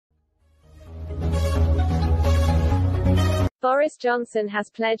Boris Johnson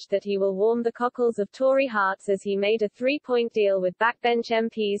has pledged that he will warm the cockles of Tory hearts as he made a three-point deal with backbench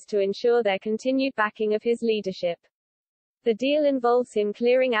MPs to ensure their continued backing of his leadership. The deal involves him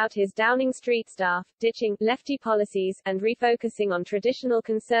clearing out his Downing Street staff, ditching lefty policies, and refocusing on traditional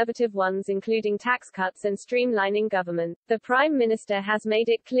conservative ones including tax cuts and streamlining government. The Prime Minister has made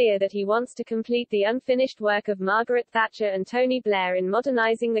it clear that he wants to complete the unfinished work of Margaret Thatcher and Tony Blair in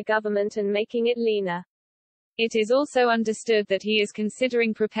modernising the government and making it leaner. It is also understood that he is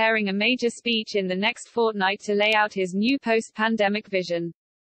considering preparing a major speech in the next fortnight to lay out his new post-pandemic vision.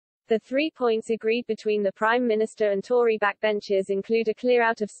 The 3 points agreed between the Prime Minister and Tory backbenchers include a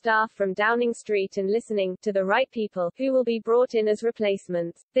clear-out of staff from Downing Street and listening to the right people, who will be brought in as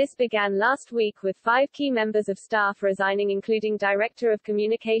replacements. This began last week with 5 key members of staff resigning, including Director of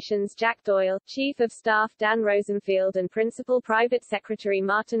Communications Jack Doyle, Chief of Staff Dan Rosenfield and Principal Private Secretary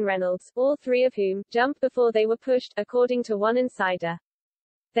Martin Reynolds, all 3 of whom jumped before they were pushed, according to one insider.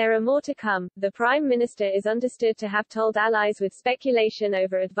 There are more to come. The Prime Minister is understood to have told allies with speculation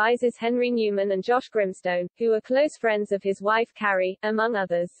over advisers Henry Newman and Josh Grimstone, who are close friends of his wife Carrie, among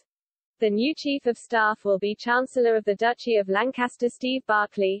others. The new Chief of Staff will be Chancellor of the Duchy of Lancaster Steve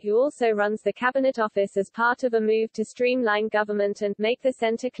Barclay, who also runs the Cabinet Office as part of a move to streamline government and make the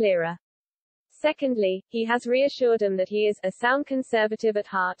centre clearer. Secondly, he has reassured them that he is a sound conservative at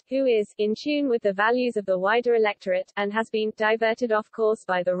heart, who is in tune with the values of the wider electorate, and has been diverted off course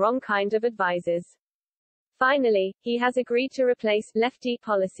by the wrong kind of advisers. Finally, he has agreed to replace lefty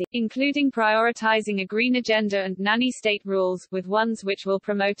policy, including prioritizing a green agenda and nanny state rules, with ones which will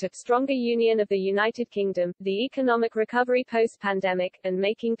promote a stronger union of the United Kingdom, the economic recovery post-pandemic, and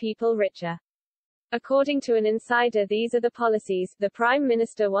making people richer. According to an insider, these are the policies the Prime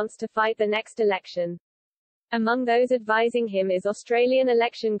Minister wants to fight the next election. Among those advising him is Australian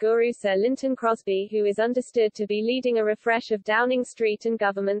election guru Sir Lynton Crosby, who is understood to be leading a refresh of Downing Street and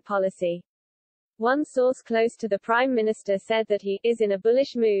government policy. One source close to the Prime Minister said that he is in a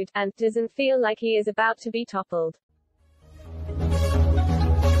bullish mood, and doesn't feel like he is about to be toppled.